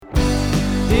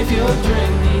If your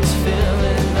drink needs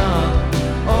filling up,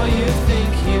 or you think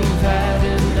you've had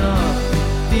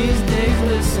enough, these days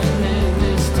listening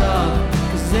is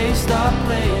tough, 'cause they stop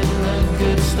playing the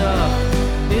good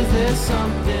stuff. Is there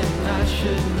something I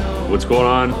should know? What's going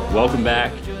on? Welcome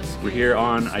back. We're here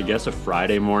on, I guess, a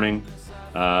Friday morning.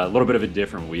 A little bit of a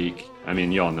different week. I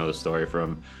mean, you all know the story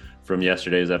from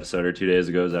yesterday's episode or 2 days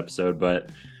ago's episode, but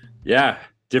yeah,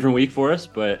 different week for us.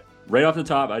 But right off the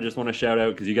top, I just want to shout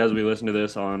out, because you guys will be listening to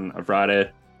this on a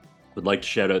Friday, would like to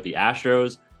shout out the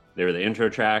Astros. They were the intro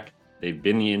track. They've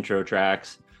been the intro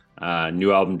tracks.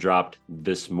 New album dropped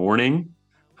this morning.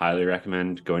 Highly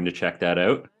recommend going to check that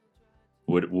out.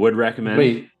 Would recommend.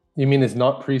 Wait, you mean it's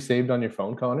not pre-saved on your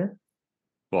phone, Connor?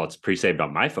 Well, it's pre-saved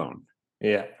on my phone.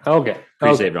 Yeah. Okay.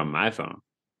 Pre-saved on my phone.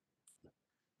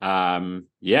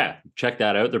 Yeah, check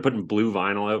that out. They're putting blue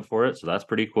vinyl out for it, so that's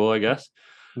pretty cool, I guess.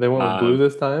 They went with blue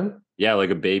this time? Yeah, like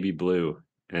a baby blue.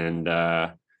 And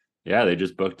yeah, they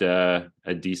just booked a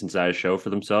decent sized show for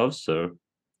themselves, so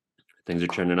things are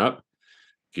trending up.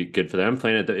 Good for them.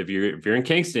 Playing if you're in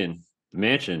Kingston, the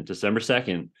Mansion, December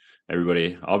 2nd.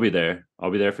 Everybody, I'll be there.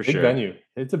 I'll be there for big sure. Venue.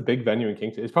 It's a big venue in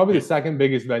Kingston. It's probably the second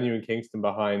biggest venue in Kingston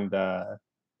behind the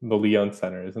Leon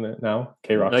Center, isn't it now?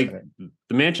 K-Rock Center.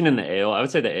 The Mansion and the Ale, I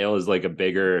would say the Ale is like a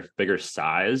bigger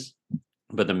size,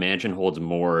 but the Mansion holds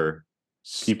more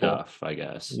stuff, I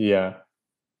guess. Yeah.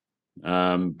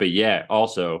 But yeah,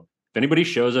 also, if anybody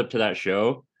shows up to that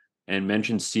show and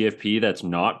mentions CFP that's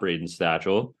not Braden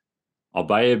Stachel, I'll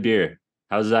buy you a beer.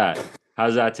 How's that?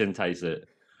 How's that to entice it?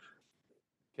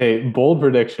 Okay, bold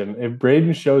prediction. If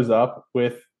Braden shows up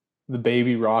with the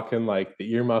baby rocking like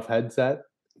the earmuff headset,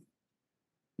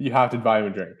 you have to buy him a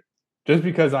drink. Just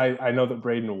because I know that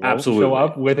Braden won't show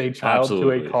up with a child to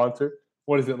a concert.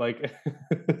 What is it like?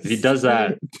 He does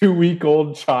that.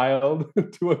 2-week-old child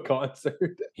to a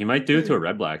concert. He might do it to a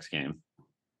Red Blacks game.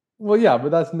 Well, yeah,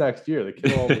 but that's next year. The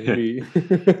kid will only be.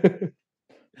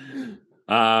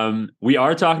 We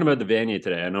are talking about the Vanier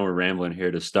today. I know we're rambling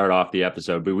here to start off the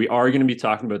episode, but we are going to be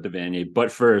talking about the Vanier.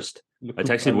 But first, I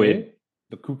texted Wade.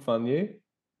 The Coupe Vanier?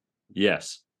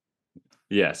 Yes.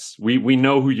 We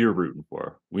know who you're rooting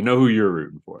for.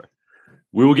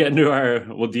 We will get into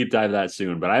we'll deep dive that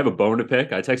soon, but I have a bone to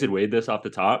pick. I texted Wade this off the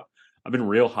top. I've been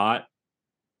real hot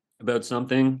about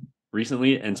something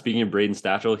recently. And speaking of Braden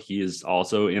Stachel, he is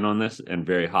also in on this and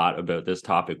very hot about this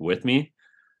topic with me.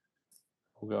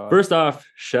 Oh God. First off,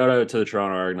 shout out to the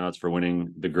Toronto Argonauts for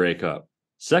winning the Grey Cup.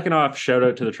 Second off, shout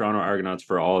out to the Toronto Argonauts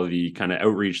for all of the kind of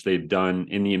outreach they've done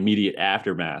in the immediate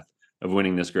aftermath of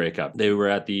winning this Grey Cup. They were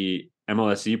at the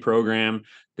MLSE program.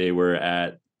 They were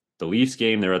at the Leafs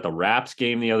game. They were at the Raps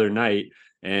game the other night.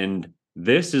 And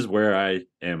this is where I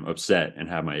am upset and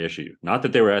have my issue. Not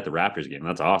that they were at the Raptors game.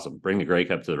 That's awesome. Bring the Grey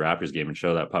Cup to the Raptors game and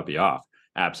show that puppy off.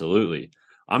 Absolutely.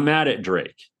 I'm mad at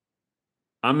Drake.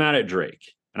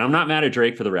 And I'm not mad at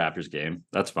Drake for the Raptors game.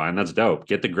 That's fine. That's dope.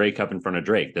 Get the Grey Cup in front of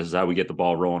Drake. This is how we get the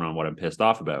ball rolling on what I'm pissed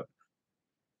off about.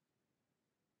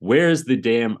 Where's the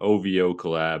damn OVO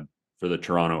collab for the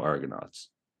Toronto Argonauts?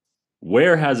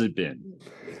 Where has it been?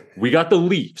 We got the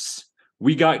Leafs.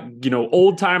 We got,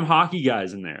 old-time hockey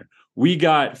guys in there. We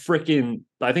got freaking,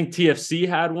 I think TFC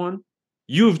had one.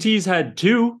 U of T's had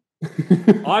two.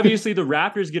 Obviously, the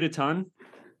Raptors get a ton.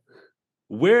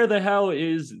 Where the hell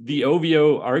is the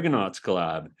OVO Argonauts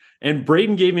collab? And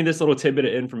Braden gave me this little tidbit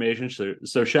of information,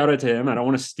 so shout out to him. I don't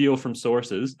want to steal from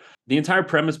sources. The entire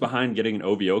premise behind getting an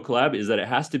OVO collab is that it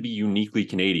has to be uniquely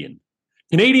Canadian.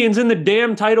 Canadians in the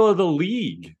damn title of the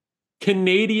league.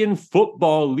 Canadian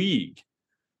Football League.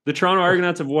 The Toronto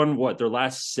Argonauts have won, their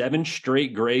last 7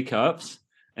 straight Grey Cups,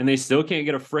 and they still can't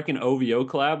get a freaking OVO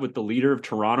collab with the leader of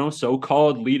Toronto,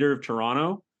 so-called leader of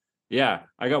Toronto. Yeah,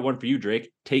 I got one for you,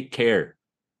 Drake. Take care.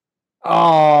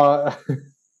 Oh,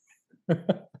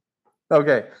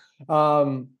 okay.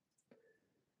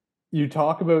 You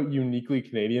talk about uniquely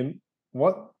Canadian.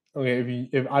 What? Okay,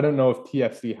 if I don't know if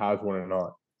TFC has one or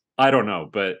not. I don't know,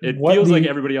 but it feels like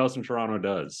everybody else in Toronto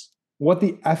does. What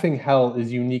the effing hell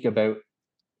is unique about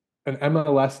an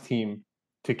MLS team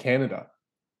to Canada?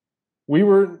 We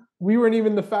weren't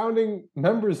even the founding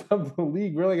members of the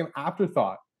league. We're like an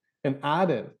afterthought, an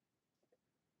add-in.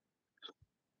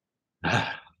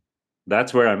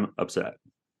 That's where I'm upset.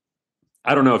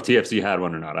 I don't know if TFC had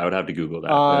one or not. I would have to Google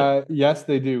that. Yes,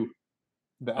 they do.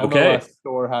 The MLS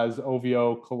store has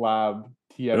OVO collab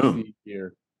TFC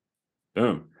gear.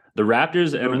 Boom. The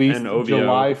Raptors and OVO.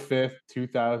 July 5th,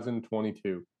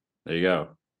 2022. There you go.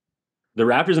 The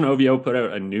Raptors and OVO put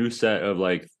out a new set of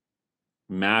like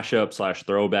mashup /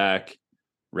 throwback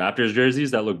Raptors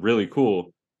jerseys that look really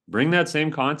cool. Bring that same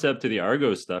concept to the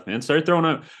Argos stuff, man. Start throwing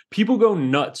out. People go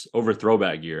nuts over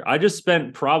throwback gear. I just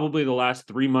spent probably the last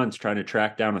 3 months trying to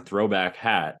track down a throwback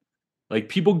hat. Like,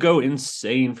 people go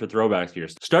insane for throwback gear.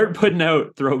 Start putting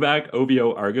out throwback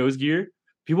OVO Argos gear.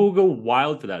 People will go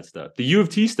wild for that stuff. The U of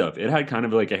T stuff, it had kind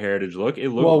of like a heritage look. It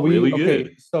looked really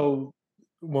good. So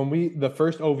when the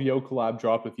first OVO collab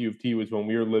dropped with U of T was when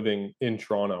we were living in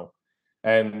Toronto,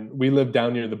 and we lived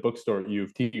down near the bookstore at U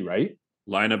of T, right?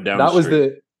 Line up down That the was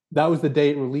street. that was the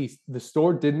day it released. The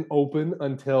store didn't open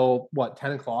until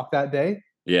 10 o'clock that day.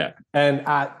 Yeah. And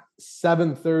at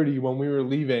 7:30, when we were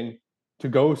leaving to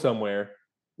go somewhere,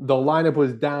 the lineup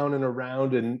was down and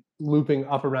around and looping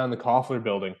up around the Koffler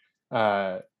building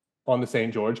on the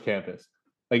St. George campus.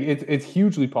 Like, it's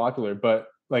hugely popular, but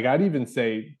like, I'd even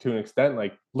say to an extent,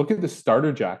 like, look at the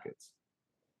starter jackets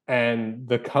and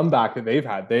the comeback that they've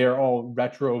had. They are all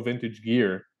retro vintage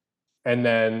gear. And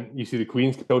then you see the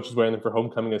Queens coaches wearing them for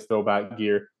homecoming as throwback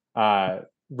gear.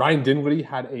 Ryan Dinwiddie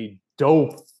had a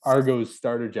dope Argos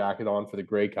starter jacket on for the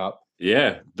Grey Cup.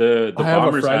 Yeah, the I have a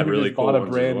Bombers friend had who really just cool bought a ones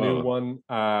as brand well. new one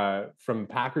from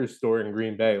Packers store in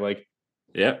Green Bay. Like,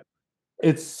 Yeah,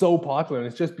 it's so popular, and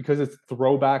it's just because it's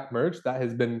throwback merch that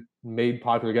has been made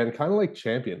popular again. Kind of like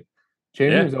Champion.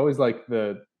 Champion was always like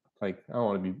I don't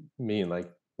want to be mean, like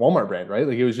Walmart brand, right?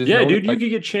 Like, it was just dude. like, you could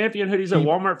get Champion hoodies at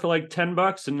Walmart for like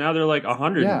 $10, and now they're like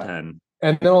 110.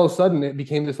 And then all of a sudden it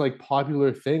became this like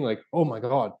popular thing. Like, oh my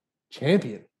god,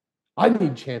 Champion! I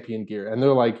need Champion gear, and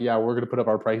they're like, yeah, we're gonna put up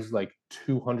our prices like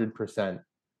 200%.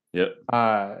 Yep.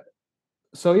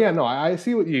 So yeah, no, I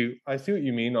see what you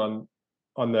mean on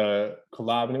the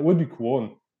collab, and it would be cool.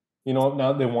 And you know,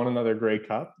 now that they won another Grey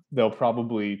Cup, they'll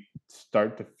probably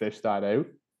start to fish that out.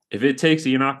 If it takes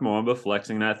Enoch Mwamba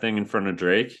flexing that thing in front of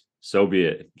Drake, so be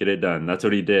it. Get it done. That's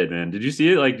what he did, man. Did you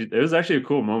see it? Like, it was actually a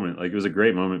cool moment. Like, it was a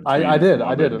great moment. I did,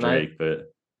 and Drake,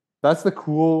 but that's the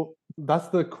cool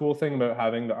thing about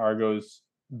having the Argos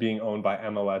being owned by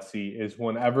MLSE is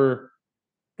whenever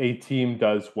a team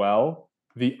does well,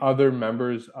 the other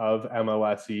members of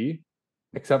MLSE,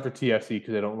 except for TFC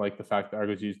because they don't like the fact that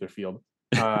Argos use their field,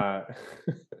 the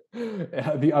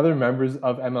other members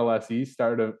of MLSE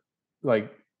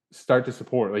start to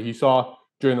support. Like, you saw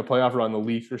during the playoff run, the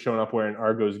Leafs were showing up wearing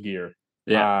Argos gear.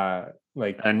 Yeah.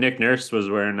 And Nick Nurse was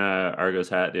wearing a Argos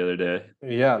hat the other day.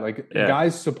 Yeah,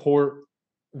 guys support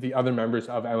the other members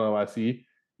of MLSE,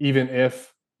 even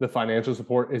if the financial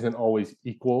support isn't always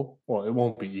equal. Well, it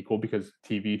won't be equal because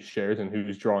TV shares and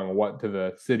who's drawing what to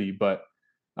the city. But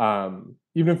even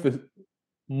if the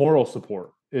moral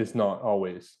support is not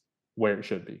always where it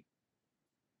should be.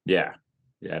 Yeah.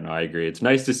 Yeah, no, I agree. It's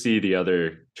nice to see the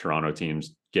other Toronto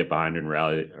teams get behind and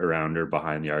rally around or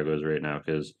behind the Argos right now,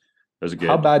 because it was good.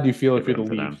 How bad do you feel if you're the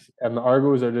Leafs and the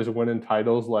Argos are just winning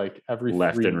titles like every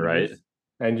left 3 and right,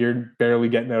 and you're barely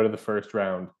getting out of the first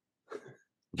round?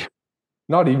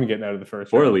 Not even getting out of the first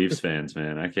Poor round. Leafs fans,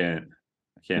 man. I can't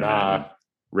Nah.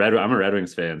 I'm a Red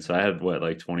Wings fan, so I had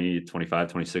 20,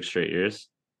 25, 26 straight years.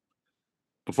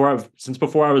 Before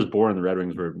I was born, the Red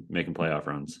Wings were making playoff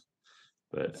runs.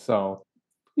 But so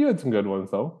you had some good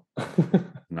ones though.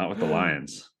 Not with the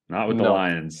Lions. Not with the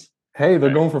Lions. Hey,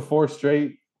 they're going for 4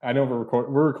 straight. I know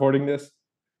we're recording this,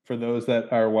 for those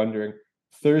that are wondering,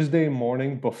 Thursday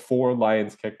morning before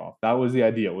Lions kickoff. That was the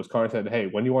idea. Was Connor said, "Hey,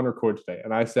 when do you want to record today?"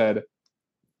 And I said,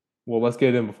 "Well, let's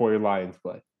get it in before your Lions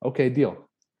play." Okay, deal.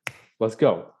 Let's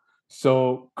go.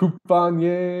 So, Coupe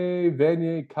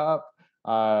Vanier Cup,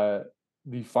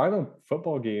 the final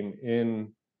football game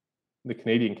in the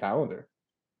Canadian calendar.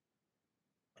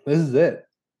 This is it.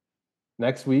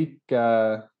 Next week,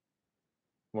 we're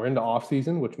into off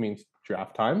season, which means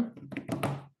draft time.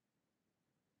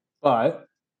 But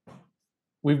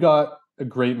we've got a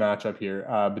great matchup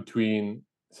here between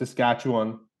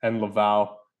Saskatchewan and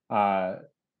Laval. I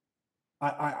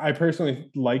personally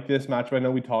like this matchup. I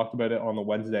know we talked about it on the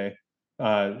Wednesday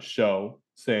show,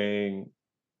 saying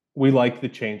we like the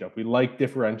changeup. We like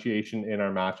differentiation in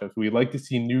our matchups. We like to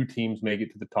see new teams make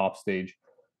it to the top stage.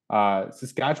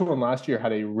 Saskatchewan last year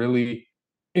had a really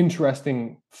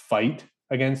interesting fight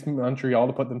against Montreal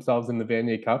to put themselves in the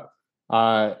Vanier Cup.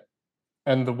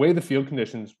 And the way the field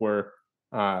conditions were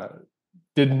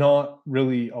did not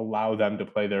really allow them to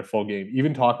play their full game.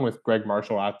 Even talking with Greg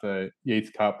Marshall at the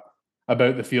Yates Cup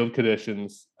about the field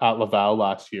conditions at Laval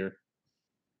last year.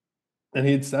 And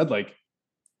he had said,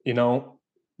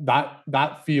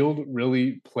 that field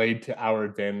really played to our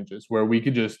advantages, where we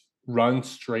could just run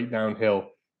straight downhill,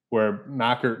 where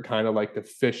Mackert kind of liked to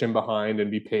fish in behind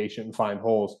and be patient and find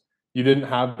holes. You didn't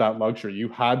have that luxury. You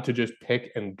had to just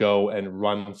pick and go and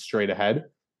run straight ahead,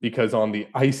 because on the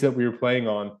ice that we were playing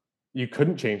on, you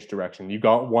couldn't change direction. You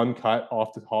got one cut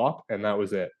off the top, and that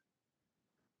was it.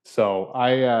 So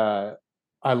I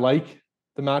like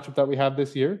the matchup that we have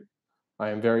this year. I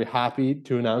am very happy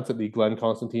to announce that the Glenn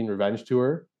Constantine Revenge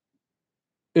Tour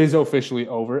is officially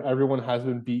over. Everyone has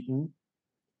been beaten.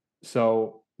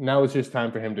 So now it's just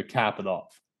time for him to cap it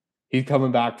off. He's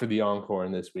coming back for the encore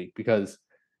in this week because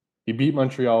he beat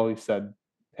Montreal. He said,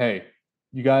 hey,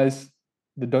 you guys,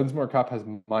 the Dunsmore Cup has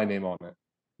my name on it.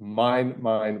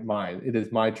 Mine. It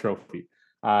is my trophy.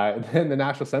 Then the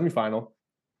national semifinal,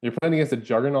 you're playing against a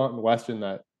juggernaut in Western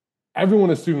that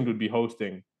everyone assumed would be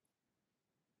hosting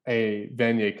a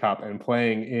Vanier Cup and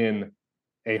playing in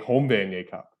a home Vanier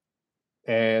Cup.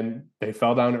 And they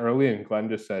fell down early, and Glenn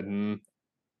just said,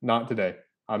 not today.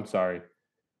 I'm sorry.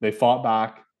 They fought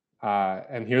back,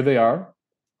 and here they are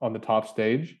on the top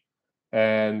stage,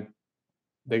 and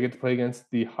they get to play against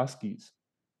the Huskies.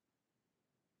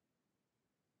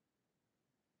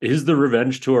 Is the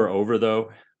Revenge Tour over,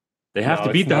 though? They have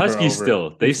to beat the Huskies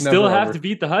still. They still have to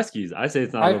beat the Huskies. I say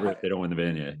it's not over if they don't win the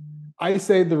Vanier. I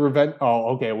say the Revenge.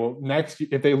 Oh, okay. Well, next year,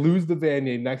 if they lose the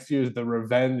Vanier, next year is the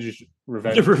Revenge.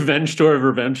 The Revenge Tour of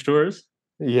Revenge Tours?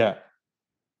 Yeah.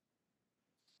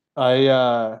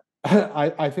 I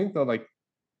think though, like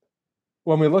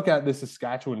when we look at the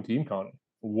Saskatchewan team, Connor,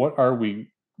 what are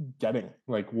we getting?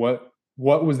 Like what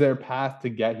was their path to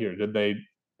get here? Did they,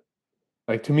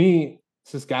 like, to me,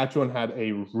 Saskatchewan had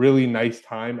a really nice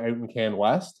time out in Can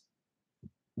West.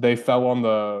 They fell on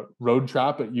the road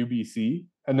trap at UBC,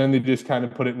 and then they just kind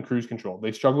of put it in cruise control.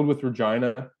 They struggled with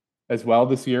Regina as well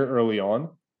this year early on.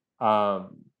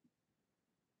 But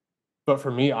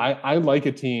for me, I like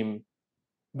a team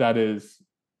that is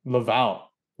Laval,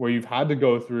 where you've had to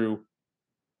go through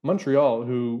Montreal,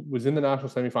 who was in the national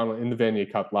semifinal in the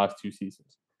Vanier Cup last 2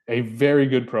 seasons. A very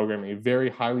good program, a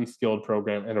very highly skilled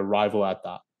program, and a rival at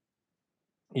that.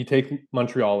 You take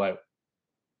Montreal out.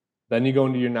 Then you go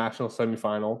into your national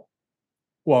semifinal.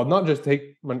 Well, not just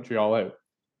take Montreal out.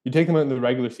 You take them out in the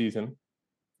regular season.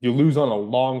 You lose on a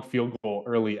long field goal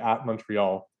early at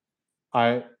Montreal.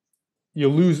 You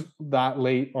lose that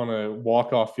late on a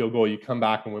walk-off field goal. You come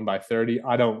back and win by 30.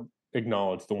 I don't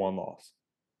acknowledge the one loss.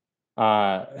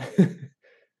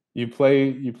 You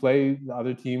play the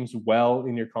other teams well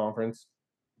in your conference,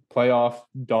 playoff,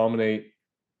 dominate,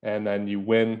 and then you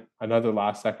win another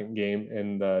last-second game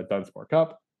in the Dunsmore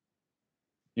Cup.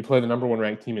 You play the number 1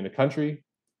 ranked team in the country,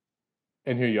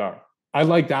 and here you are. I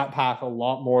like that path a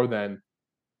lot more than,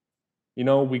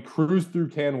 we cruised through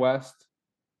Can West.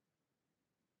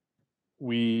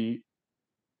 We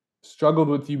struggled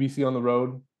with UBC on the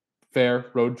road, fair,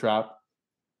 road trap.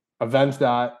 Avenged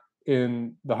that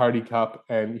in the Hardy Cup,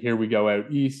 and here we go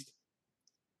out east.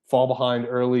 Fall behind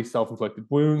early, self-inflicted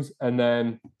wounds, and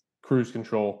then cruise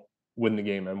control, win the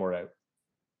game, and we're out.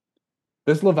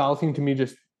 This Laval team, to me,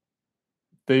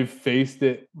 they've faced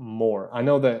it more. I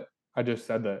know that I just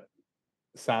said that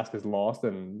Sask has lost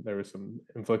and there was some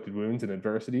inflicted wounds and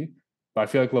adversity, but I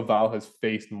feel like Laval has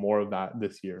faced more of that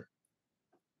this year.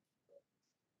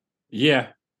 Yeah,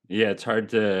 it's hard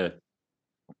to.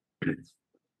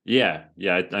 Yeah.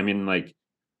 I mean, like,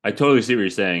 I totally see what you're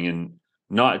saying, and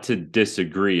not to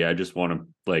disagree. I just want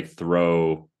to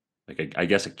throw I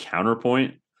guess a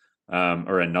counterpoint,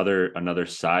 or another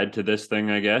side to this thing.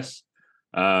 I guess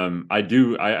I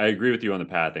agree with you on the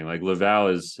path thing. Like, Laval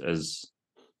has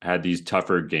had these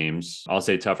tougher games. I'll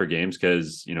say tougher games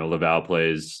because Laval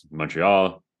plays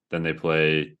Montreal, then they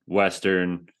play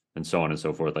Western, and so on and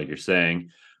so forth, like you're saying.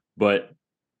 But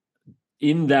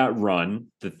in that run,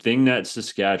 the thing that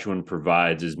Saskatchewan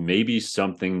provides is maybe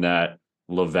something that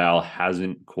Laval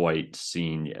hasn't quite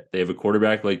seen yet. They have a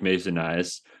quarterback like Mason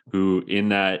Nias, who in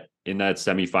that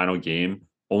semifinal game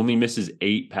only misses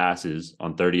 8 passes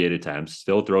on 38 attempts,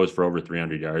 still throws for over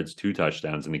 300 yards, 2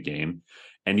 touchdowns in the game.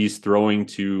 And he's throwing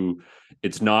to,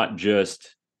 it's not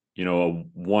just,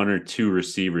 1 or 2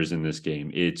 receivers in this game.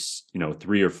 It's,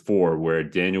 3 or 4 where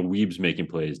Daniel Weeb's making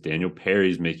plays, Daniel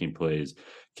Perry's making plays,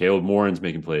 Caleb Morin's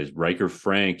making plays, Riker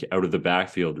Frank out of the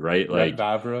backfield, right? Like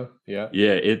Vavra, yeah.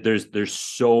 There's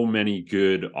so many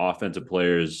good offensive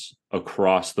players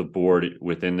across the board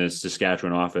within this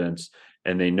Saskatchewan offense,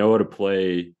 and they know how to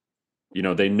play.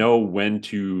 They know when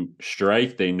to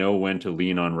strike, they know when to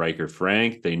lean on Riker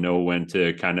Frank, they know when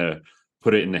to kind of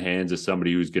put it in the hands of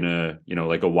somebody who's gonna,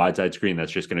 like a wide side screen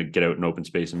that's just gonna get out in open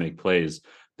space and make plays.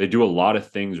 They do a lot of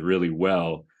things really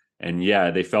well. And yeah,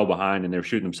 they fell behind and they're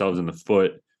shooting themselves in the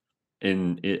foot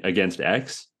against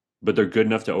X, but they're good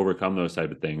enough to overcome those type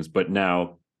of things. But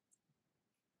now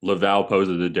Laval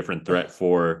poses a different threat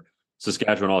for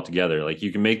Saskatchewan altogether. Like,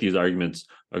 you can make these arguments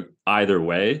either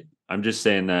way. I'm just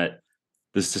saying that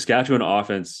the Saskatchewan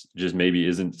offense just maybe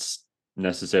isn't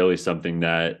necessarily something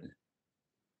that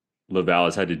Laval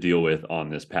has had to deal with on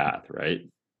this path, right?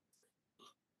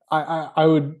 I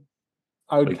would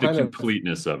Like the kind of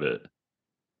completeness of it.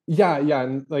 yeah,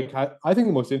 and like I think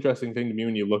the most interesting thing to me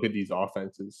when you look at these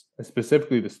offenses,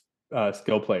 specifically the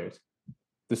skill players,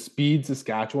 the speed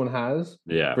Saskatchewan has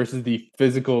Yeah. versus the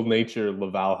physical nature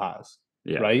Laval has,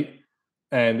 Yeah. right?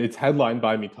 And it's headlined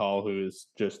by Mittal, who is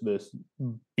just this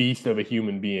beast of a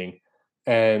human being.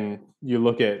 And you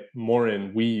look at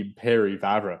Morin, Weeb, Perry,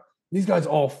 Vavra. These guys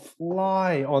all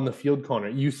fly on the field, Connor.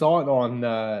 You saw it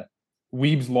on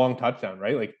Weeb's long touchdown,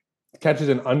 right? Like catches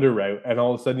an under route, and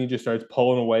all of a sudden he just starts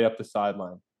pulling away up the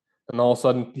sideline. And all of a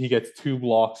sudden he gets 2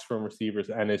 blocks from receivers,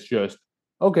 and it's just,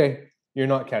 okay, you're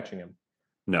not catching him.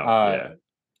 No, yeah.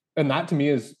 And that to me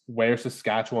is where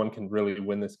Saskatchewan can really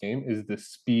win this game, is the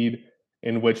speed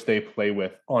in which they play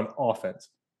with on offense.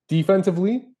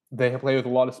 Defensively, they play with a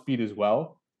lot of speed as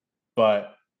well,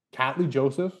 but Catley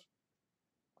Joseph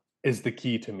is the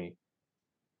key to me.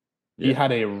 Yeah. He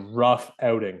had a rough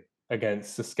outing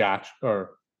against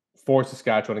for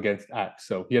Saskatchewan against X.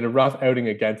 So he had a rough outing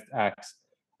against X.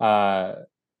 And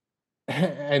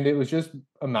it was just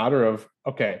a matter of,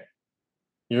 okay,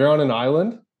 you're on an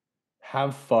island,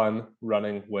 have fun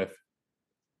running with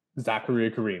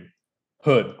Zachary Kareem,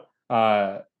 Hood.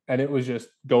 And it was just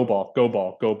go ball, go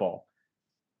ball, go ball.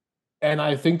 And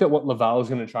I think that what Laval is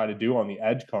going to try to do on the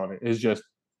edge, Connor, is just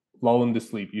lull him to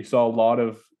sleep. You saw a lot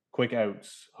of quick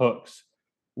outs, hooks,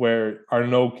 where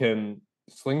Arnaud can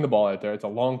sling the ball out there. It's a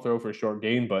long throw for a short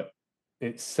gain, but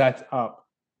it sets up,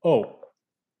 oh,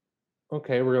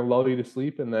 okay, we're going to lull you to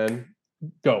sleep and then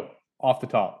go off the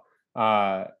top.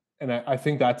 And I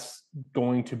think that's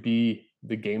going to be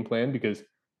the game plan, because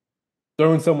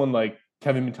throwing someone like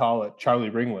Kevin Mittal at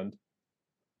Charlie Ringland,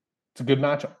 it's a good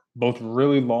matchup. Both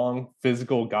really long,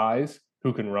 physical guys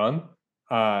who can run.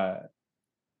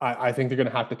 I think they're going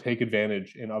to have to take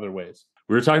advantage in other ways.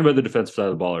 We were talking about the defensive side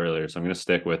of the ball earlier, so I'm going to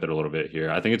stick with it a little bit here.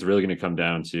 I think it's really going to come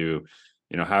down to,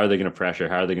 how are they going to pressure?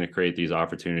 How are they going to create these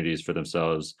opportunities for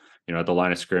themselves, at the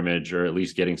line of scrimmage, or at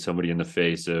least getting somebody in the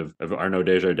face of Arnaud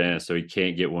Desjardins so he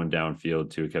can't get one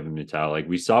downfield to Kevin Mittal. Like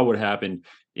we saw what happened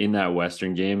in that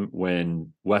Western game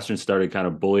when Western started kind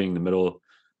of bullying the middle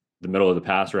of the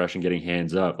pass rush and getting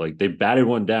hands up. Like they batted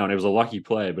one down. It was a lucky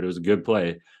play, but it was a good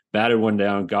play. Batted one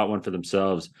down, got one for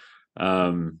themselves.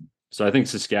 So I think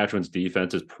Saskatchewan's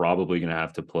defense is probably going to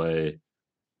have to play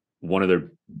one of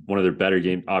their better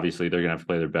games. Obviously, they're going to have to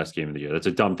play their best game of the year. That's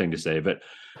a dumb thing to say, but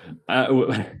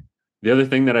the other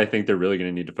thing that I think they're really going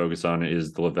to need to focus on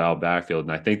is the Laval backfield.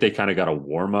 And I think they kind of got a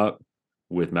warm up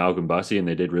with Malcolm Bussey, and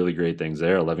they did really great things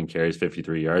there. 11 carries,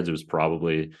 53 yards. It was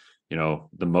probably,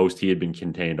 the most he had been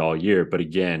contained all year. But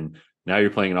again, now you're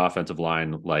playing an offensive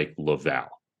line like Laval.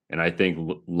 And I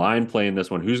think line play in this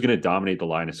one, who's going to dominate the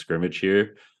line of scrimmage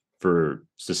here for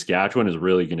Saskatchewan is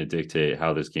really going to dictate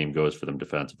how this game goes for them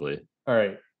defensively. All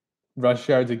right. Rush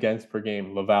yards against per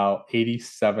game. Laval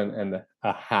 87.5,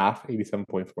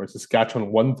 87.4.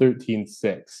 Saskatchewan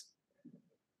 113.6.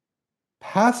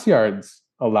 Pass yards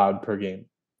allowed per game.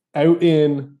 Out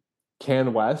in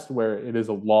Can West, where it is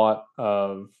a lot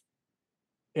of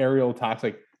aerial attacks,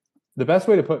 like the best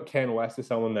way to put Can West is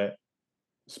someone that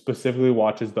specifically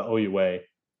watches the OUA,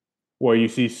 where you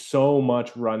see so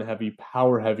much run heavy,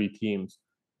 power heavy teams.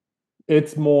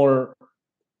 It's more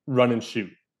run and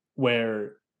shoot,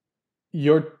 where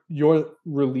your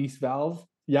release valve,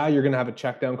 yeah, you're going to have a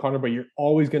check down, Connor, but you're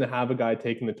always going to have a guy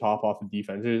taking the top off the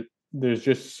defense. There's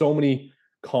just so many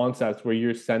concepts where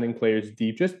you're sending players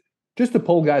deep just to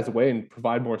pull guys away and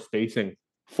provide more spacing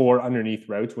for underneath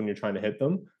routes when you're trying to hit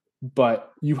them.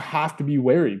 But you have to be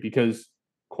wary, because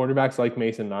quarterbacks like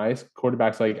Mason Nice,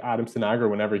 quarterbacks like Adam Sinagra,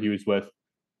 whenever he was with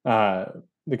the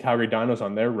Calgary Dinos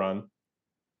on their run,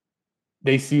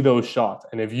 they see those shots.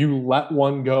 And if you let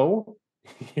one go,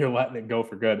 you're letting it go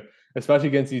for good, especially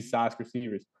against these Sask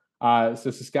receivers.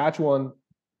 So Saskatchewan,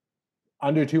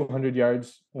 under 200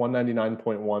 yards,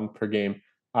 199.1 per game.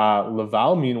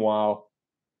 Laval, meanwhile,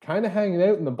 kind of hanging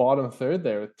out in the bottom third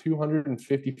there with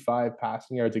 255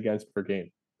 passing yards against per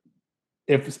game.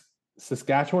 If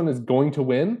Saskatchewan is going to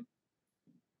win,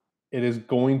 it is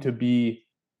going to be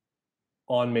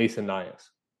on Mason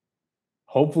Nias.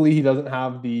 Hopefully he doesn't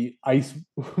have the ice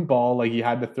ball like he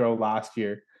had to throw last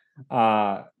year.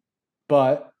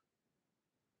 But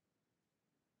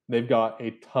they've got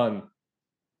a ton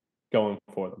going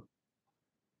for them.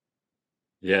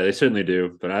 Yeah, they certainly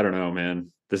do. But I don't know,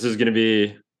 man. This is going to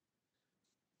be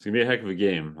a heck of a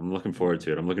game. I'm looking forward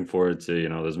to it. I'm looking forward to,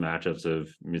 those matchups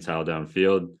of Mittal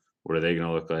downfield. What are they going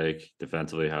to look like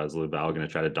defensively? How is Laval going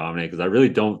to try to dominate? Because I really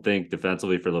don't think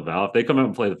defensively for Laval, if they come out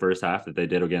and play the first half that they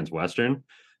did against Western,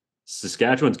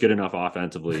 Saskatchewan's good enough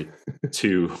offensively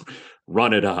to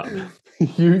run it up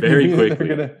very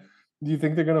quickly. Do you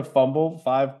think they're gonna fumble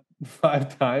five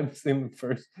times in the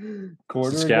first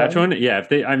quarter? Saskatchewan, again? yeah. If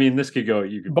they, I mean, this could go.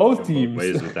 You could Both go teams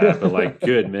ways with that, but like,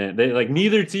 good man. They like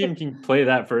neither team can play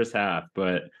that first half,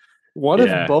 but what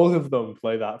yeah. if both of them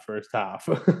play that first half?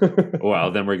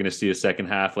 Well, then we're going to see a second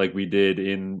half like we did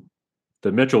in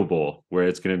the Mitchell Bowl, where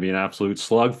it's going to be an absolute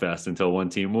slugfest until one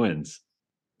team wins.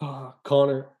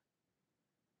 Connor,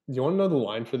 do you want to know the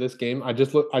line for this game? I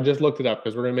just looked it up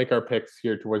because we're going to make our picks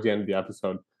here towards the end of the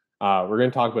episode. We're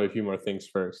going to talk about a few more things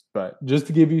first, but just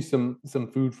to give you some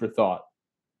food for thought.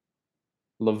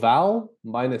 Laval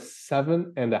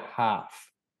 -7.5.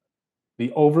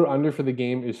 The over-under for the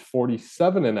game is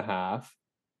 47.5.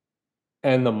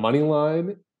 And the money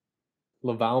line,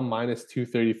 Laval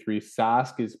 -233.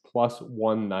 Sask is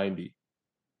 +190.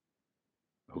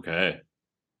 Okay.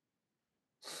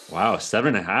 Wow,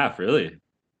 7.5, really?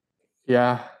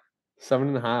 Yeah,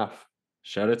 7.5.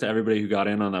 Shout out to everybody who got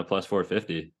in on that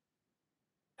 +450.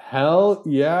 Hell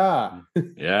yeah.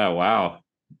 Yeah, wow.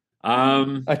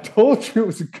 I told you it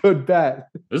was a good bet.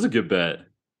 This is a good bet.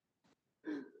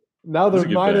 Now they're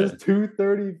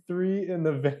 -233 in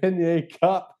the Vanier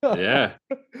Cup. Yeah.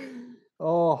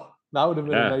 Oh, that would have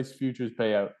been a nice futures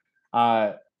payout.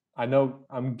 I know.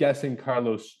 I'm guessing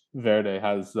Carlos Verde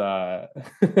has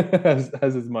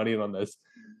has his money on this.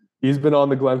 He's been on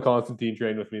the Glenn Constantine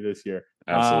train with me this year.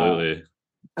 Absolutely.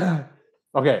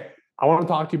 Okay, I want to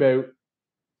talk to you about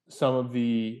some of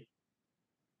the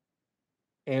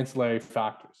ancillary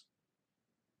factors.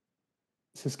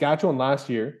 Saskatchewan last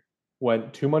year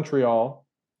went to Montreal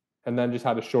and then just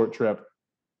had a short trip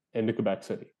into Quebec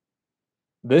City.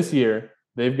 This year,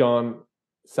 they've gone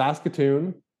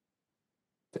Saskatoon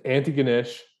to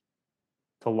Antigonish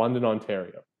to London,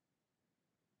 Ontario.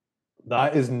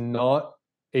 That is not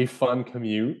a fun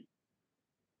commute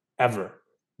ever,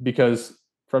 because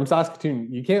from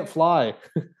Saskatoon, you can't fly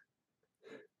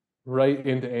right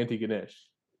into Antigonish.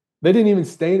 They didn't even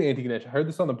stay in Antigonish. I heard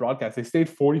this on the broadcast. They stayed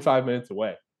 45 minutes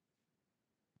away.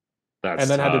 That's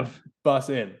and then tough. had to bus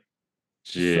in.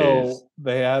 Jeez. So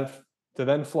they have to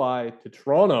then fly to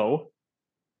Toronto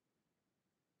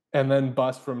and then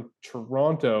bus from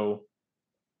Toronto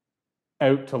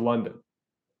out to London,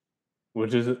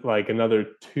 which is like another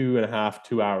 2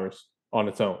 hours on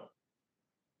its own.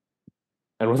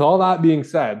 And with all that being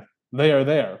said, they are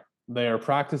there. They are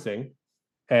practicing.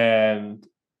 And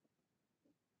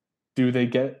do they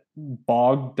get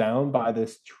bogged down by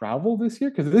this travel this year?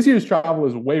 Because this year's travel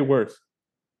is way worse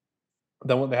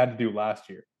than what they had to do last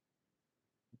year.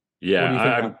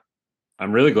 Yeah,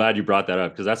 I'm really glad you brought that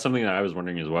up, because that's something that I was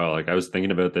wondering as well. Like, I was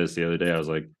thinking about this the other day. I was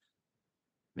like,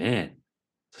 man,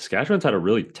 Saskatchewan's had a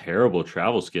really terrible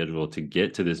travel schedule to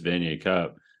get to this Vanier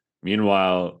Cup.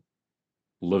 Meanwhile,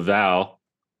 Laval,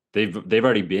 they've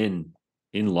already been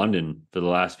in London for the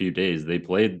last few days. They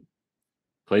played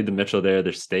the Mitchell there.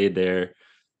 They stayed there.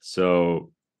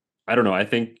 So I don't know. I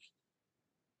think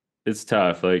it's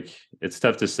tough. Like, it's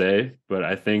tough to say, but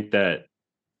I think that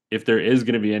if there is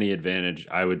going to be any advantage,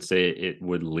 I would say it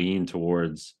would lean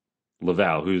towards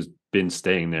Laval, who's been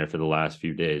staying there for the last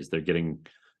few days. They're getting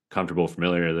comfortable,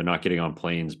 familiar. They're not getting on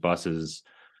planes, buses,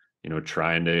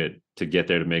 trying to get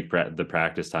there to make the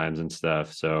practice times and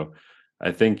stuff. So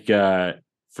I think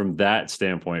from that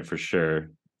standpoint, for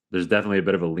sure, there's definitely a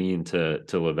bit of a lean to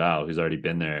Laval, who's already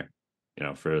been there,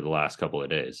 for the last couple of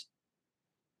days.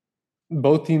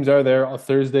 Both teams are there. On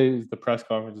Thursday is the press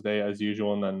conference day as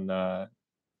usual, and then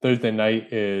Thursday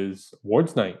night is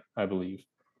awards night, I believe.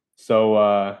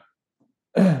 So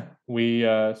we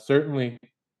certainly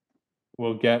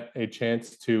will get a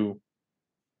chance to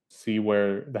see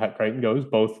where that Crichton goes.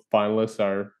 Both finalists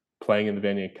are playing in the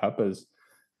Vanier Cup, as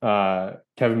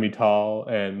Kevin Mittal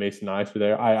and Mason Ice are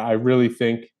there. I really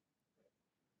think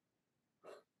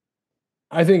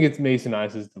it's Mason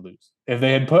Ice's to lose. If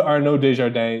they had put Arnaud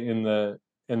Desjardins in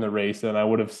the race, then I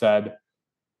would have said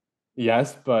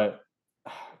yes. But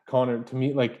Connor, to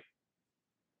me, like,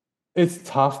 it's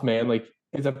tough, man. Like,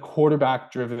 it's a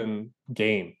quarterback-driven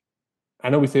game. I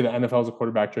know we say the NFL is a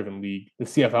quarterback-driven league. The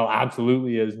CFL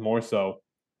absolutely is, more so.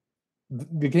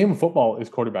 The game of football is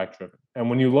quarterback-driven. And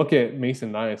when you look at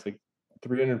Mason Nice, like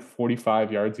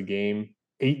 345 yards a game,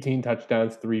 18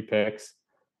 touchdowns, 3 picks,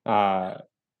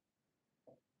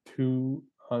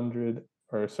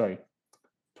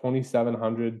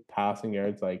 2,700 passing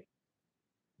yards. Like,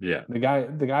 yeah, the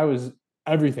guy was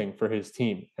everything for his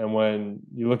team. And when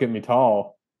you look at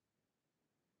Mittal,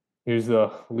 He was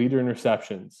the leader in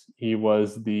receptions. He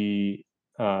was the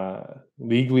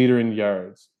league leader in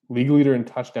yards, league leader in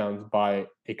touchdowns by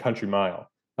a country mile.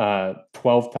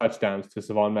 12 touchdowns to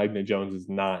Savon Magna Jones's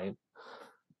 9.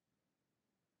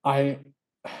 I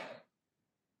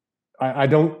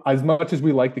don't, as much as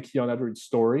we like the Keon Edwards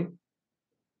story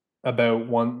about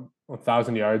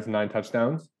 1,000 yards and 9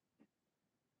 touchdowns,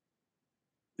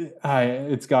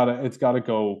 it's gotta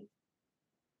go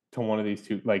to one of these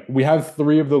two. Like, we have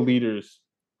 3 of the leaders.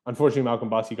 Unfortunately, Malcolm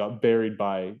Bussey got buried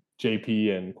by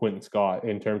JP and Quentin Scott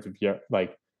in terms of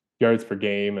yards per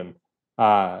game, and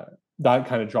that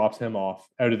kind of drops him off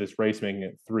out of this race, making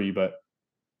it 3. But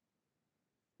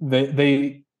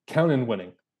they count in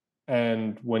winning,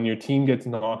 and when your team gets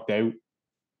knocked out,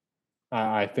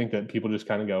 I think that people just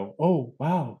kind of go, "Oh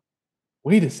wow,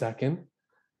 wait a second."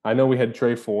 I know we had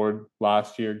Trey Ford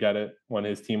last year get it when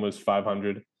his team was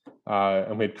 500.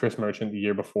 And we had Chris Merchant the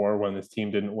year before when his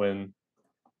team didn't win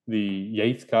the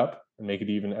Yates Cup and make it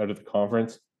even out of the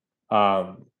conference.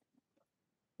 I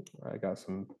got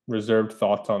some reserved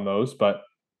thoughts on those, but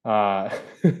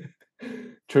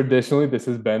traditionally this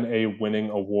has been a winning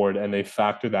award, and they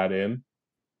factor that in.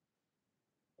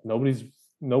 Nobody's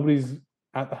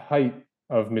at the height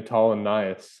of Mittal and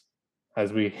Nias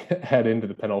as we head into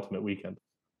the penultimate weekend.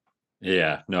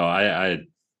 Yeah, no, I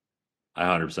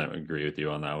 100% agree with you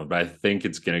on that one, but I think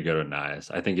it's going to go to Nias.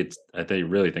 I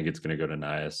really think it's going to go to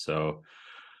Nias. So,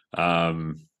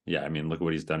 yeah, I mean, look at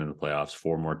what he's done in the playoffs.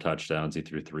 4 more touchdowns. He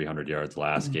threw 300 yards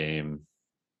last game.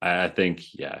 I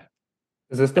think, yeah.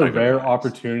 Is this the rare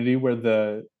opportunity where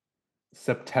the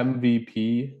September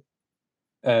VP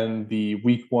and the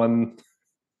week 1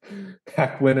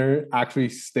 heck winner actually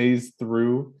stays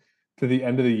through to the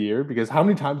end of the year? Because how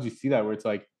many times do you see that where it's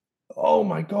like, oh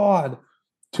my God,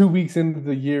 2 weeks into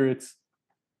the year, it's,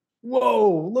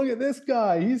 whoa, look at this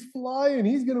guy. He's flying.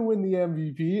 He's going to win the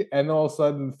MVP. And all of a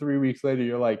sudden, 3 weeks later,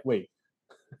 you're like, wait,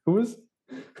 who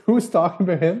was talking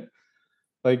about him?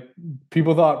 Like,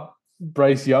 people thought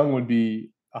Bryce Young would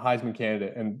be a Heisman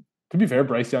candidate. And to be fair,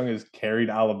 Bryce Young has carried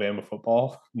Alabama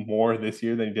football more this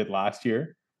year than he did last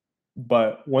year.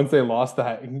 But once they lost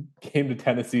that game to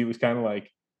Tennessee, it was kind of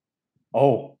like,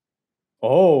 oh,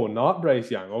 not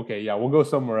Bryce Young. Okay, yeah, we'll go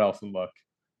somewhere else and look.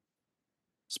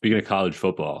 Speaking of college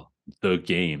football, the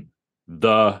game.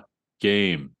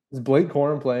 Is Blake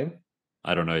Corum playing?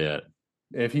 I don't know yet.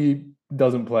 If he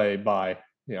doesn't play, bye.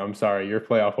 Yeah, I'm sorry. Your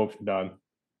playoff hopes are done.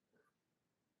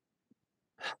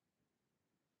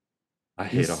 I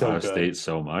hate Ohio State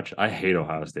so much.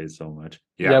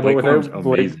 Yeah, but without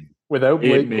Blake Corum,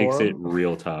 it makes it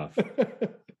real tough.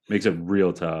 Makes it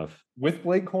real tough. With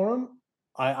Blake Corum,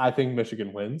 I think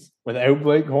Michigan wins. Without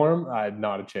Blake Corum, I had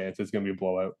not a chance. It's going to be a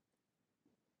blowout.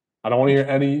 I don't want to hear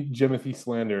any Jimothy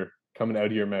slander coming out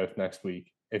of your mouth next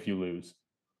week if you lose.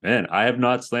 Man, I have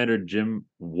not slandered Jim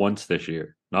once this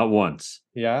year. Not once.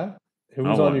 Yeah? Who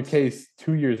was on your case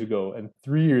 2 years ago and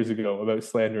 3 years ago about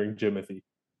slandering Jimothy?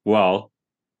 Well,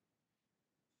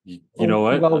 you know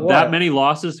what? Well, that many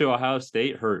losses to Ohio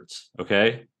State hurts,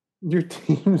 okay? Your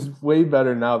team's way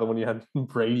better now than when you had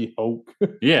Brady Hoke.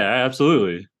 Yeah,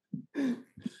 absolutely.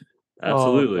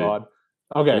 Absolutely. Oh, God.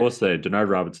 Okay. I will say, Denard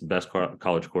Robinson, best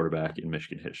college quarterback in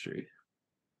Michigan history.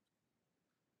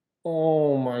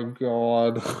 Oh, my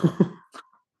God.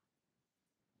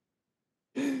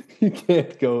 You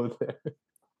can't go there.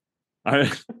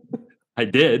 I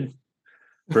did.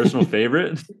 Personal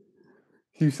favorite?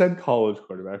 You said college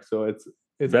quarterback, so it's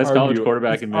best college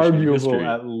quarterback in Michigan history.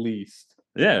 At least.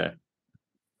 Yeah.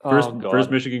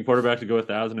 First Michigan quarterback to go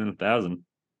 1,000 and 1,000.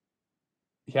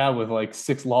 Yeah, with like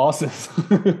 6 losses.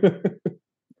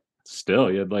 Still,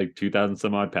 he had like 2,000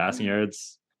 some odd passing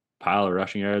yards, pile of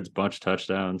rushing yards, bunch of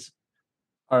touchdowns.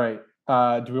 All right.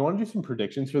 Do we want to do some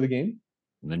predictions for the game?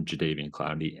 And then Jadeveon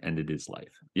Clowney ended his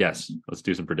life. Yes, let's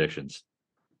do some predictions.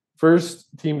 First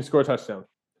team to score a touchdown.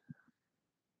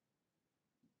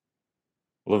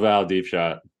 Laval deep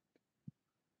shot.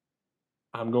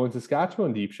 I'm going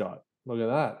Saskatchewan deep shot. Look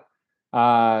at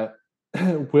that.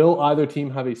 Will either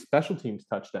team have a special teams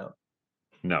touchdown?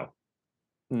 No.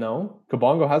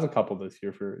 Kabongo has a couple this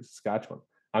year for Saskatchewan.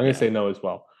 I'm going to say no as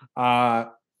well.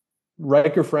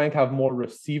 Riker Frank have more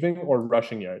receiving or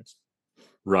rushing yards?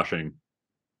 Rushing.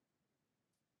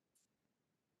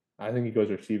 I think he goes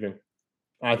receiving.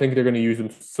 I think they're going to use him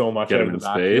so much out of the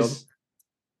backfield. Space.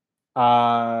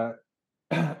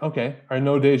 Okay.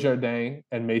 Arnaud Desjardins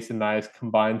and Mason Nias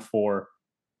combined for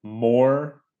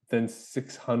more than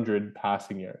 600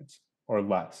 passing yards or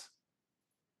less.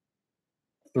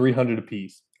 300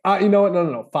 apiece. You know what?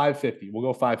 No. 550. We'll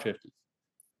go 550.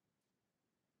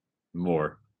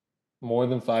 More. More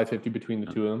than 550 between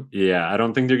the two of them. Yeah, I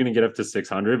don't think they're going to get up to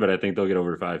 600, but I think they'll get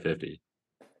over 550.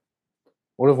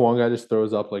 What if one guy just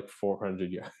throws up like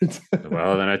 400 yards?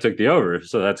 Well, then I took the over,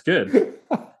 so that's good.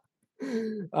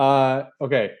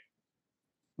 Okay.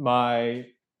 My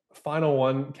final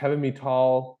one, Kevin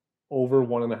Mittal, over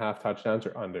 1.5 touchdowns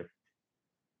or under.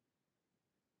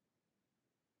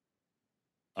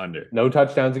 Under. No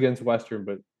touchdowns against Western,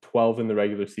 but 12 in the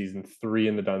regular season, 3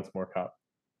 in the Dunsmore Cup.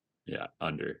 Yeah,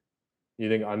 under. You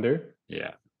think under? Yeah.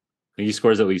 I think he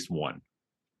scores at least one.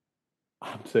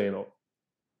 I'm saying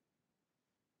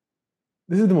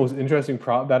this is the most interesting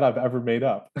prop bet I've ever made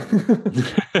up. You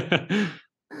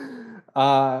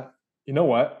know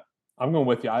what? I'm going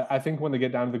with you. I think when they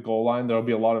get down to the goal line, there'll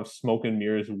be a lot of smoke and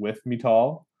mirrors with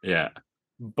Mittal. Yeah.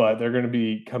 But they're going to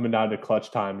be coming down to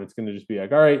clutch time. It's going to just be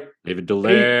like, all right, David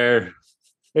Dallaire.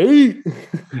 Hey,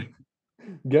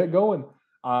 get going.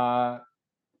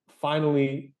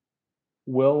 Finally,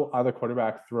 will either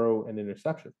quarterback throw an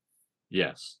interception?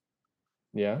 Yes.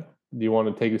 Yeah. Do you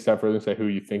want to take a step further and say who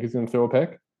you think is going to throw a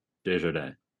pick?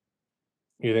 Desjardins.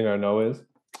 You think Arnaud is?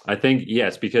 I think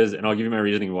yes, because, and I'll give you my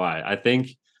reasoning why. I think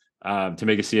to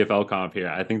make a CFL comp here,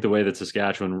 I think the way that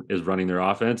Saskatchewan is running their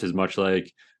offense is much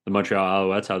like the Montreal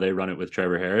Alouettes, how they run it with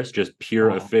Trevor Harris, just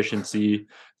pure efficiency.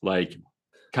 Like,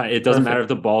 it doesn't matter if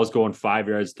the ball is going 5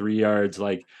 yards, 3 yards.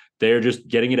 Like, they're just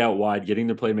getting it out wide, getting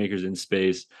their playmakers in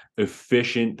space,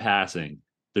 efficient passing.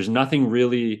 There's nothing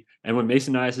really. And when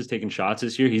Mason Nias is taking shots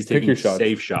this year, he's taking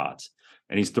safe shots,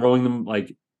 and he's throwing them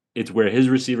like it's where his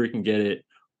receiver can get it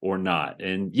or not.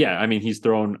 And yeah, I mean, he's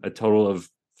thrown a total of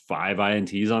 5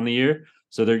 INTs on the year.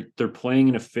 So they're playing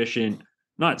an efficient,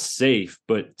 not safe,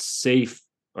 but safe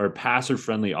or passer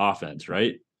friendly offense,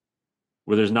 right?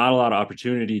 Where there's not a lot of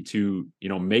opportunity to,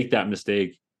 make that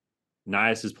mistake.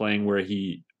 Nias is playing where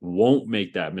he won't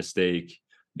make that mistake.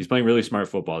 He's playing really smart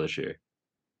football this year.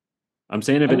 I'm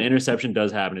saying if an interception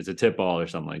does happen, it's a tip ball or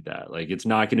something like that. Like, it's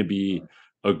not going to be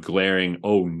a glaring,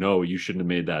 oh no, you shouldn't have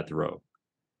made that throw.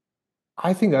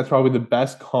 I think that's probably the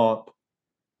best comp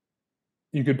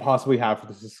you could possibly have for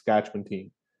the Saskatchewan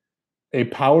team. A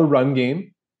power run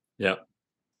game. Yeah.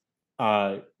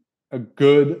 A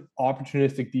good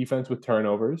opportunistic defense with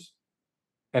turnovers,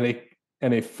 and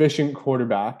an efficient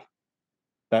quarterback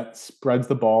that spreads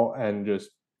the ball and just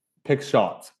picks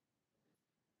shots.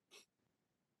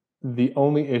 The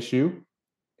only issue,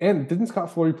 and didn't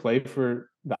Scott Flory play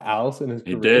for the Owls in his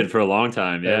career? He did for a long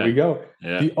time. Yeah. There we go.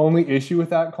 Yeah. The only issue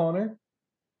with that, Connor,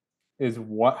 is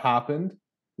what happened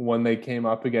when they came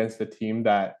up against a team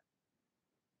that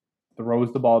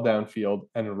throws the ball downfield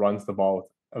and runs the ball with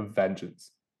a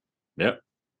vengeance. Yep.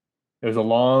 It was a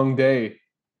long day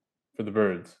for the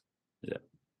Birds. Yeah.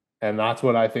 And that's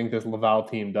what I think this Laval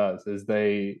team does, is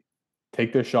they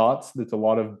take their shots. It's a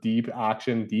lot of deep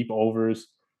action, deep overs,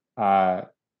 and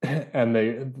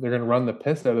they're going to run the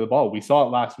piss out of the ball. We saw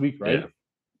it last week, right?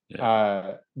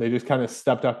 Yeah. They just kind of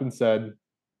stepped up and said,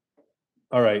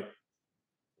 all right,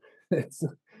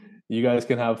 you guys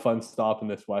can have fun stopping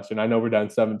this Western. I know we're down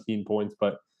 17 points,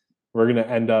 but we're going to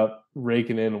end up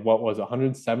raking in,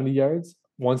 170 yards?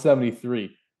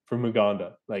 173 from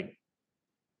Muganda. Like,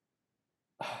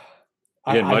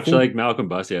 again, like Malcolm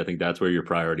Bussey, I think that's where your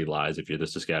priority lies if you're the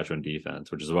Saskatchewan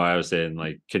defense, which is why I was saying,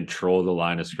 like, control the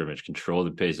line of scrimmage, control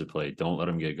the pace of play. Don't let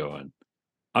them get going.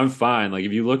 I'm fine. Like,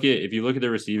 if you look at the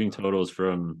receiving totals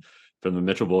from the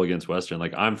Mitchell Bowl against Western,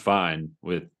 like, I'm fine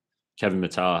with Kevin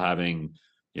Mittal having,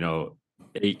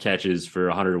 8 catches for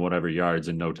 100 and whatever yards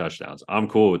and no touchdowns. I'm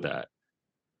cool with that.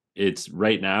 It's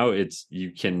right now,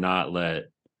 you cannot let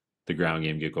the ground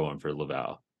game get going for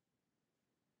Laval.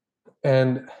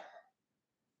 And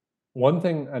one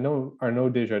thing, I know Arnaud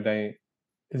Desjardins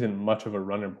isn't much of a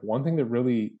runner, but one thing that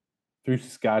really threw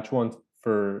Saskatchewan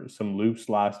for some loops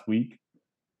last week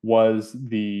was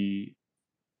the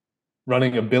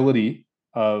running ability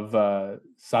of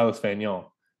Silas Fagnon.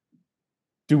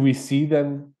 Do we see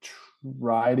them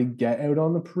try to get out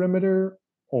on the perimeter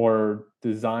or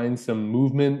design some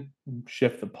movement,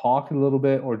 shift the pocket a little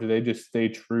bit, or do they just stay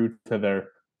true to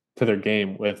their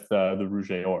game with the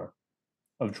Rouge et Or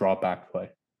of drop back play?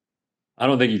 I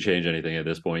don't think you change anything at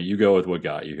this point. You go with what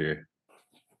got you here.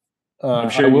 I'm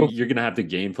sure you're going to have to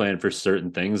game plan for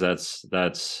certain things. That's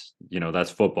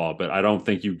football, but I don't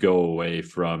think you go away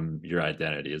from your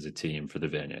identity as a team for the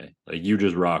Vanier. Like, you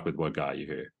just rock with what got you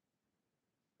here.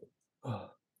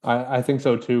 I think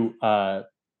so too.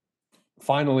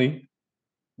 Finally,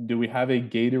 do we have a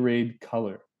Gatorade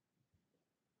color?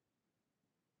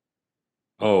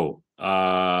 Oh,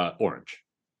 orange.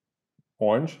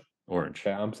 Orange? Orange.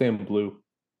 Okay, I'm saying blue.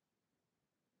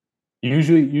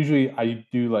 Usually I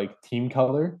do like team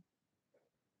color,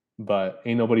 but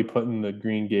ain't nobody putting the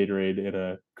green Gatorade in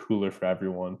a cooler for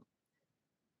everyone.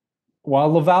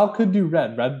 While Laval could do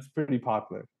red, red's pretty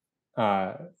popular.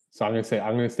 So I'm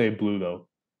gonna say blue though.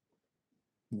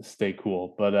 Stay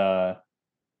cool. But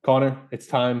Connor, it's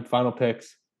time. Final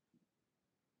picks.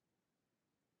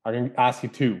 I'm gonna ask you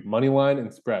two: money line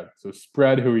and spread. So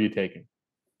spread, who are you taking?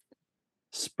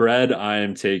 Spread, I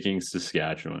am taking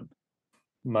Saskatchewan.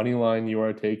 Money line, you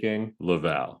are taking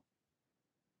Laval.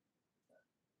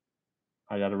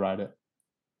 I gotta ride it.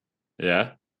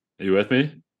 Yeah? Are you with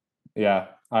me? Yeah.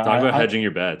 Talk about hedging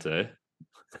your bets, eh?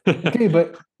 Okay,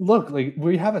 but look, like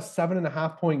we have a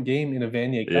 7.5 point game in a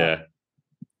Vanier Cup. Yeah.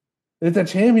 It's a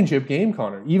championship game,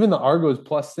 Connor. Even the Argos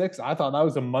 +6, I thought that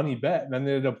was a money bet, and then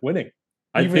they ended up winning.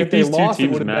 I Even think if they these two lost, it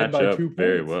teams would have been match by up 2 points.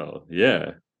 very well.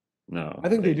 Yeah. No. I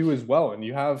think they do as well. And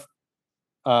you have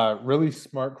really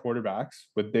smart quarterbacks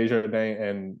with Desjardins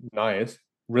and Nias,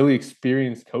 really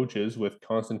experienced coaches with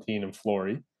Constantine and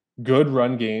Flory, good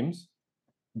run games,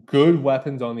 good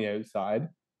weapons on the outside,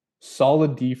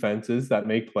 solid defenses that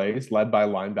make plays led by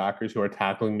linebackers who are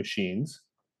tackling machines.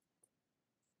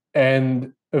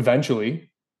 And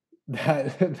eventually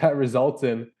that results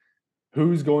in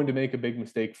who's going to make a big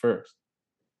mistake first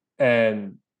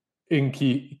and in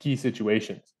key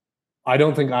situations. I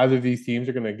don't think either of these teams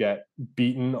are going to get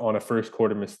beaten on a first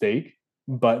quarter mistake,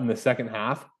 but in the second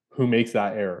half, who makes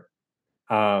that error?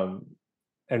 And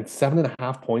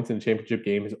 7.5 points in a championship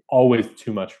game is always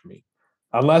too much for me,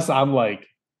 unless I'm like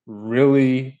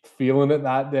really feeling it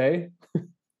that day.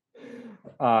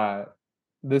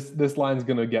 This line's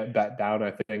going to get bet down.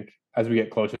 I think as we get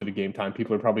closer to game time,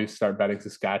 people are probably start betting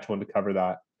Saskatchewan to cover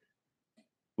that.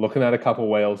 Looking at a couple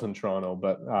whales in Toronto,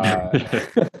 but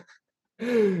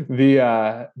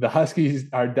the Huskies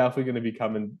are definitely going to be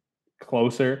coming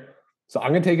closer. So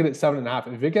I'm going to take it at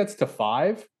 7.5. If it gets to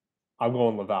 5, I'm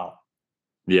going Laval.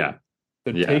 Yeah.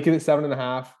 So take it at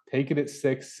 7.5. Take it at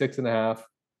 6, 6.5.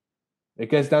 It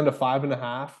gets down to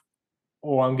 5.5.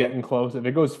 Oh, I'm getting close. If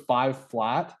it goes 5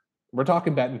 flat, we're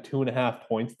talking betting 2.5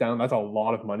 points down. That's a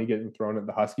lot of money getting thrown at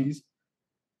the Huskies.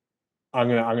 I'm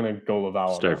gonna go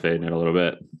Laval. Start fading it a little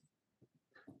bit.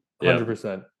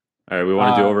 100%. All right, we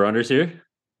want to do over unders here.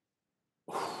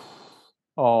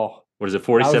 Oh, what is it?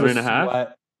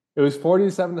 47.5. It was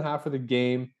 47.5 for the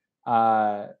game.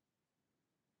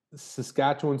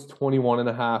 Saskatchewan's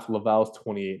 21.5. Laval's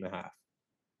 28.5.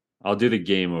 I'll do the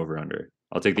game over under.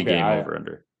 I'll take the game over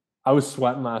under. I was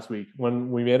sweating last week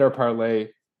when we made our parlay.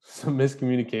 Some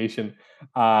miscommunication.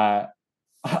 I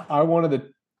wanted the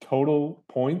total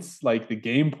points, like the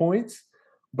game points,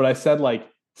 but I said like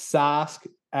Sask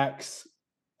X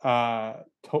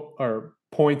or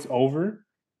points over,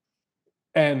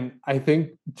 and I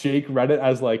think Jake read it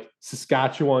as like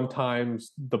Saskatchewan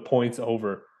times the points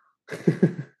over.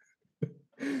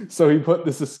 So he put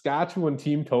the Saskatchewan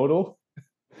team total.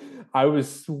 I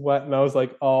was sweating. I was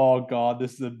like, oh God,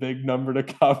 this is a big number to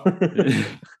cover.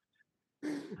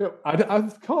 I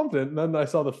was confident. And then I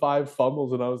saw the 5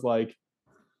 fumbles and I was like,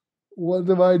 what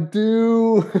do I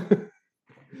do?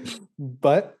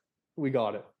 But we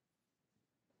got it.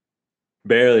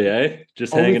 Barely, eh?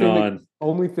 Just hanging on.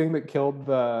 Only thing that killed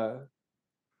the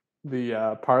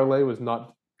parlay was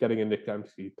not getting a Nick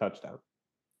Dempsey touchdown,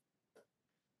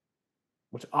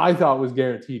 which I thought was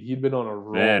guaranteed. He'd been on a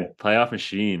roll. Man, playoff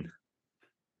machine.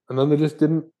 And then they just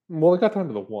didn't. Well, it got down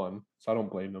to the 1, so I don't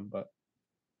blame them.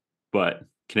 But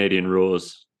Canadian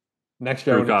rules. Next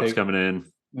year, Krukop's coming in.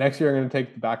 Next year, I'm going to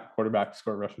take the backup quarterback to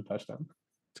score a rushing touchdown.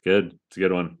 It's good. It's a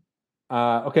good one.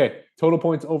 Okay. Total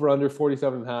points over under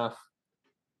 47.5.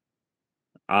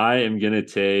 I am going to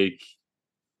take.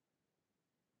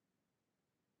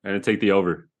 I'm going to take the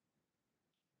over.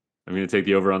 I'm going to take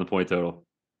the over on the point total.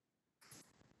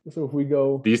 So if we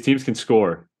go. These teams can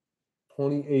score.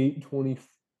 28-20.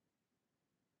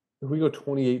 If we go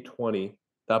 28-20,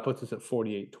 that puts us at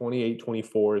 48.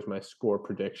 28-24 is my score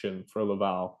prediction for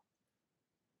Laval.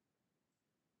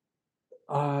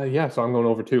 Yeah, so I'm going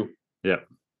over 2. Yeah.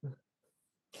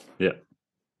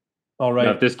 All right.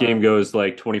 Now, if this game goes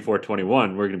like 24-21,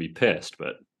 we're going to be pissed,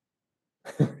 but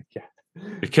yeah,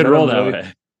 it could roll that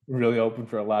way. Really open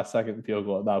for a last-second field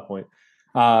goal at that point.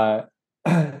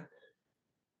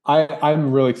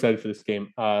 I'm really excited for this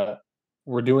game.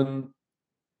 We're doing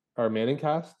our Manning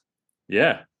cast.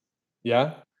 Yeah.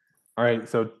 Yeah. All right.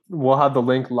 So we'll have the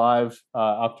link live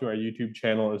up to our YouTube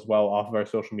channel as well off of our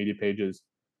social media pages.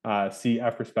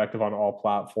 CF Perspective on all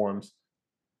platforms.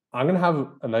 I'm going to have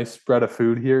a nice spread of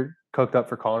food here cooked up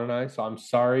for Colin and I. So I'm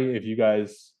sorry if you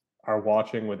guys are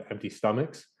watching with empty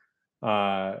stomachs.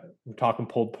 We're talking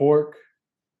pulled pork,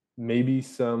 maybe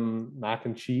some mac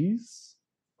and cheese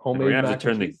Homemade We're gonna have mac to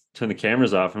and cheese. turn the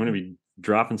cameras off. I'm gonna be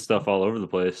dropping stuff all over the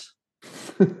place.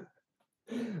 Maybe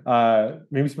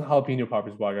some jalapeno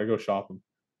poppers. Well, I gotta go shopping.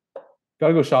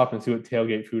 Gotta go shopping and see what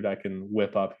tailgate food I can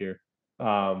whip up here.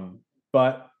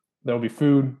 But there'll be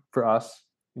food for us.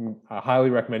 I highly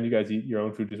recommend you guys eat your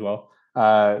own food as well.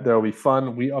 There will be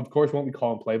fun. We of course won't be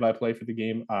calling play-by-play for the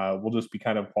game. We'll just be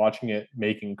kind of watching it,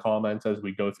 making comments as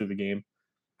we go through the game,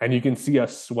 and you can see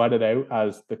us sweat it out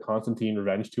as the Constantine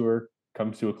Revenge Tour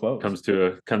comes to a close. Comes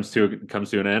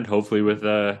to an end. Hopefully with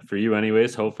for you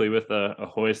anyways. Hopefully with a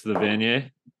hoist of the Vanier.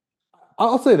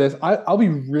 I'll say this: I'll be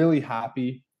really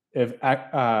happy if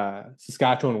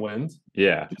Saskatchewan wins.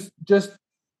 Yeah, Just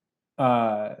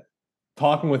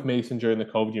talking with Mason during the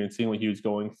COVID year and seeing what he was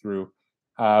going through,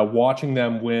 watching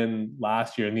them win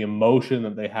last year and the emotion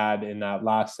that they had in that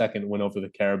last second win over the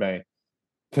Carabin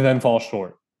to then fall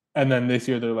short. And then this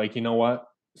year they're like, you know what?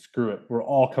 Screw it. We're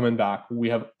all coming back. We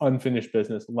have unfinished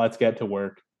business. Let's get to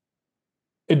work.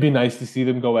 It'd be nice to see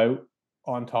them go out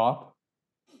on top.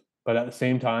 But at the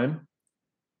same time,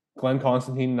 Glenn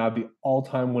Constantine, now the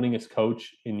all-time winningest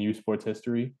coach in U Sports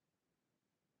history.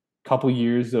 Couple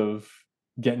years of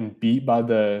getting beat by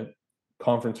the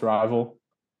conference rival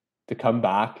to come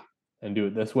back and do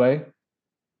it this way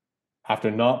after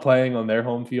not playing on their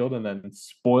home field and then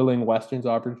spoiling Western's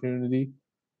opportunity.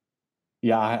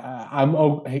 Yeah, I'm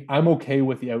okay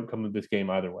with the outcome of this game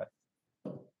either way.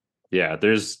 Yeah,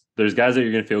 there's guys that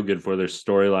you're gonna feel good for. There's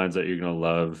storylines that you're gonna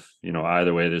love.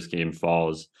 Either way this game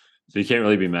falls, so you can't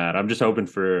really be mad. I'm just hoping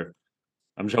for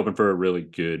a really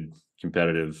good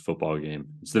competitive football game.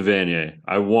 It's the Vanier.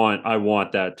 I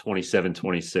want that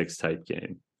 27-26 type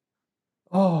game.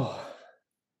 Oh,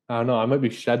 I don't know. I might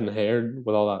be shedding hair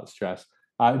with all that stress.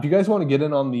 If you guys want to get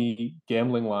in on the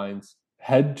gambling lines,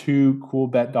 head to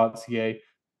coolbet.ca,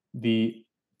 the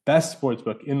best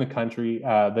sportsbook in the country.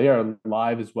 They are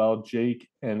live as well. Jake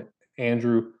and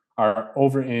Andrew are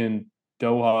over in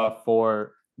Doha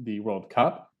for the World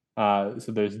Cup. So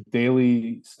there's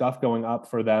daily stuff going up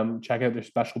for them. Check out their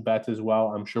special bets as well.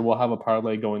 I'm sure we'll have a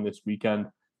parlay going this weekend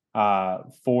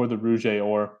for the Rouge et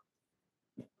Or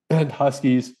and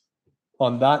Huskies.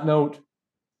 On that note,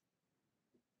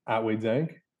 at Wade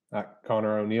Zank, at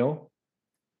Connor O'Neill,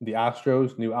 the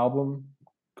Astros new album,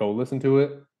 go listen to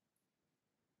it.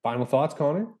 Final thoughts,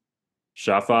 Connor?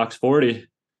 Shop Fox 40.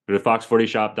 Go to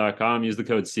fox40shop.com. Use the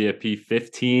code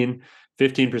CFP15.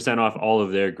 15% off all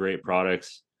of their great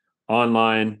products.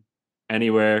 Online,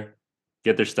 anywhere.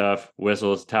 Get their stuff.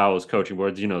 Whistles, towels, coaching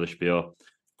boards. You know the spiel.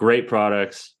 Great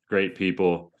products. Great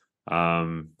people.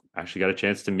 Actually got a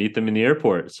chance to meet them in the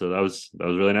airport. So that was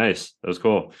really nice. That was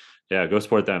cool. Yeah, go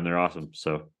support them. They're awesome.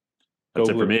 So that's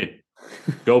it for me.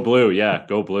 Go blue. Yeah,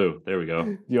 go blue. There we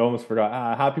go. You almost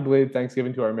forgot. Happy belated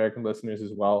Thanksgiving to our American listeners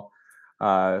as well.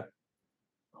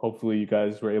 Hopefully you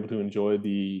guys were able to enjoy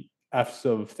the F's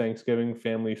of Thanksgiving,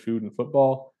 family, food, and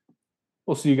football.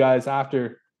 We'll see you guys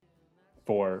after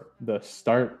for the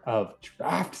start of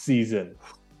draft season.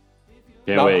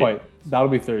 Can't wait. Quite. That'll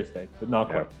be Thursday, but not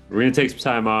quite. We're going to take some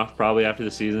time off probably after the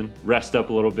season, rest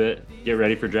up a little bit, get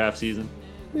ready for draft season.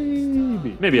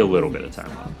 Maybe a little bit of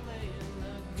time off.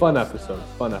 Fun episode.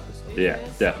 Yeah,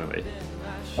 definitely.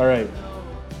 All right.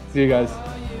 See you guys.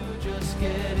 Just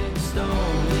getting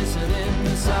stoned, listening to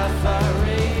sci-fi